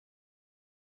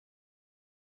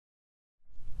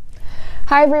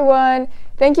Hi everyone!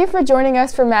 Thank you for joining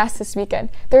us for Mass this weekend.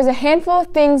 There's a handful of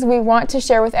things we want to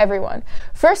share with everyone.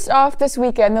 First off, this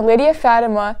weekend, the Lady of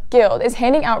Fatima Guild is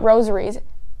handing out rosaries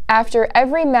after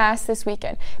every Mass this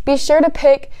weekend. Be sure to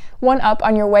pick one up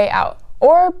on your way out,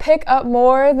 or pick up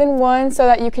more than one so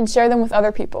that you can share them with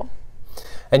other people.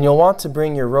 And you'll want to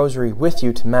bring your rosary with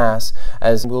you to Mass,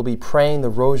 as we'll be praying the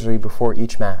rosary before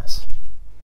each Mass.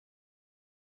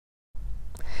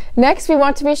 Next, we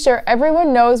want to be sure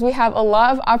everyone knows we have a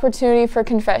lot of opportunity for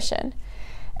confession.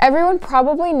 Everyone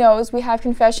probably knows we have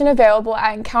confession available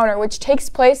at Encounter, which takes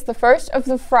place the first of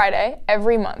the Friday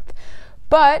every month.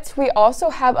 But we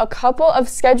also have a couple of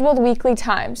scheduled weekly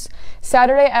times,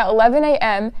 Saturday at 11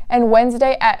 a.m. and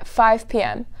Wednesday at 5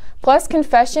 p.m. Plus,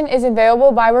 confession is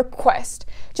available by request.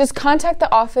 Just contact the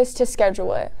office to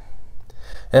schedule it.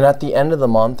 And at the end of the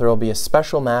month, there will be a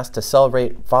special Mass to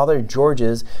celebrate Father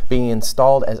George's being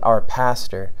installed as our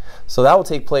pastor. So that will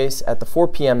take place at the 4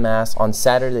 p.m. Mass on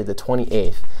Saturday the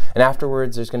 28th. And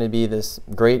afterwards, there's going to be this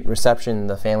great reception in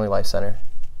the Family Life Center.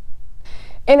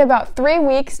 In about 3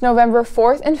 weeks, November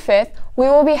 4th and 5th, we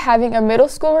will be having a middle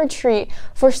school retreat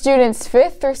for students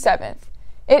 5th through 7th.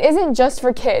 It isn't just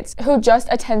for kids who just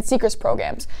attend Seekers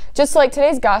programs. Just like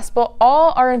today's gospel,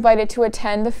 all are invited to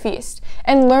attend the feast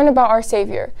and learn about our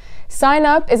Savior. Sign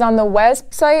up is on the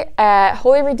website at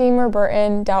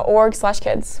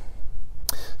holyredeemerburton.org/kids.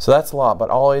 So that's a lot, but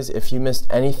always, if you missed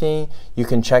anything, you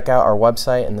can check out our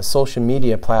website and the social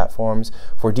media platforms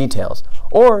for details.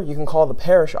 Or you can call the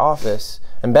parish office,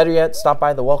 and better yet, stop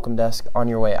by the welcome desk on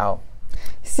your way out.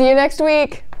 See you next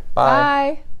week. Bye.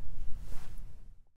 Bye.